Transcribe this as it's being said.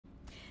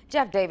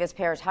Jeff Davis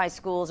Parish high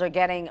schools are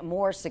getting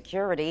more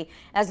security.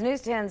 As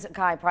News 10's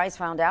Kai Price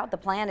found out, the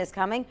plan is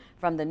coming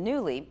from the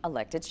newly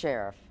elected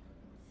sheriff.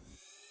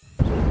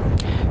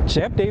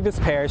 Jeff Davis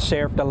Parish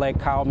Sheriff-elect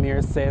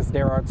Miers says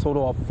there are a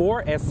total of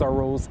 4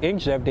 SROs in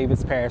Jeff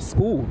Davis Parish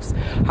schools.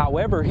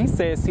 However, he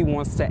says he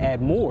wants to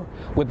add more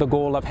with the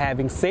goal of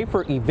having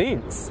safer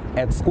events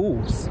at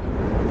schools.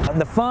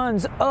 The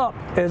funds up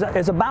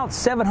is about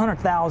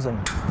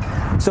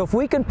 $700,000. So if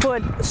we can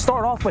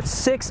start off with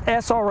 6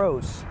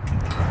 SROs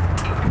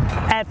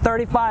at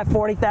 $35,000,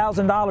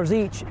 $40,000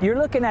 each, you're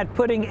looking at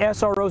putting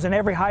SROs in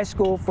every high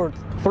school for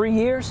 3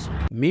 years.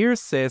 Miers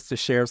says the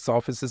sheriff's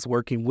office is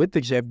working with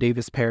the Jeff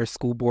Davis Parish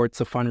School Board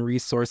to fund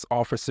resource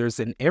officers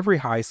in every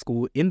high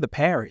school in the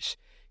parish.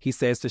 He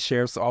says the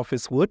sheriff's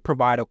office would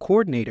provide a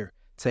coordinator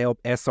to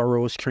help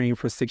SROs train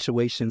for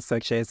situations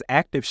such as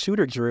active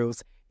shooter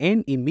drills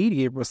and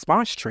immediate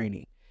response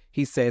training.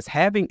 He says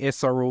having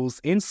SROs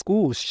in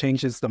schools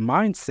changes the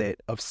mindset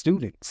of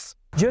students.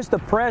 Just the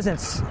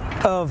presence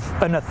of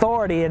an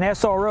authority, an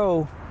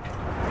SRO,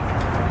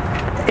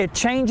 it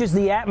changes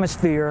the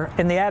atmosphere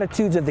and the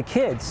attitudes of the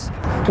kids.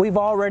 We've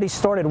already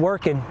started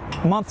working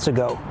months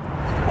ago,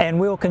 and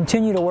we'll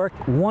continue to work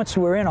once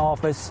we're in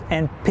office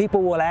and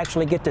people will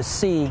actually get to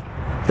see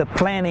the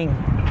planning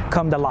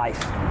come to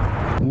life.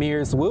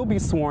 Miers will be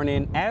sworn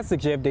in as the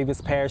Jeff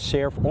Davis Parish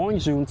Sheriff on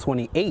June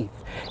 28th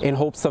in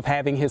hopes of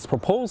having his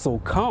proposal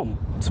come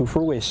to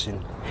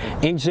fruition.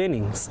 In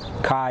Jennings,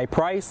 Kai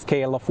Price,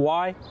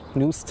 KLFY,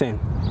 News 10.